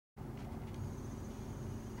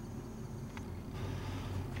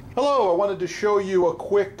Hello, I wanted to show you a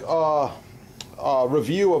quick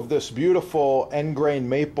review of this beautiful end grain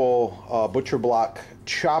maple butcher block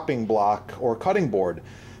chopping block or cutting board.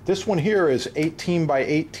 This one here is 18 by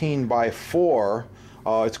 18 by 4.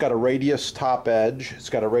 It's got a radius top edge, it's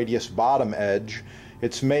got a radius bottom edge.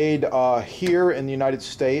 It's made here in the United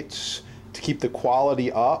States to keep the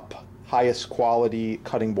quality up, highest quality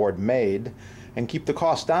cutting board made, and keep the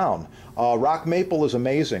cost down. Rock maple is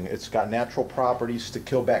amazing. It's got natural properties to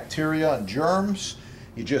kill bacteria and germs.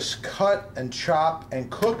 You just cut and chop and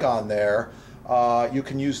cook on there. You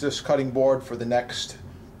can use this cutting board for the next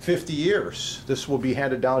 50 years. This will be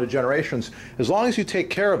handed down to generations as long as you take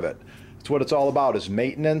care of it. It's what it's all about, is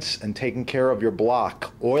maintenance and taking care of your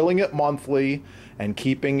block, oiling it monthly and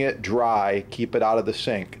keeping it dry, keep it out of the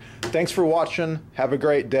sink. Thanks for watching. Have a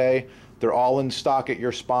great day. They're all in stock at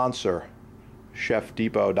your sponsor,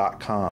 chefdepot.com.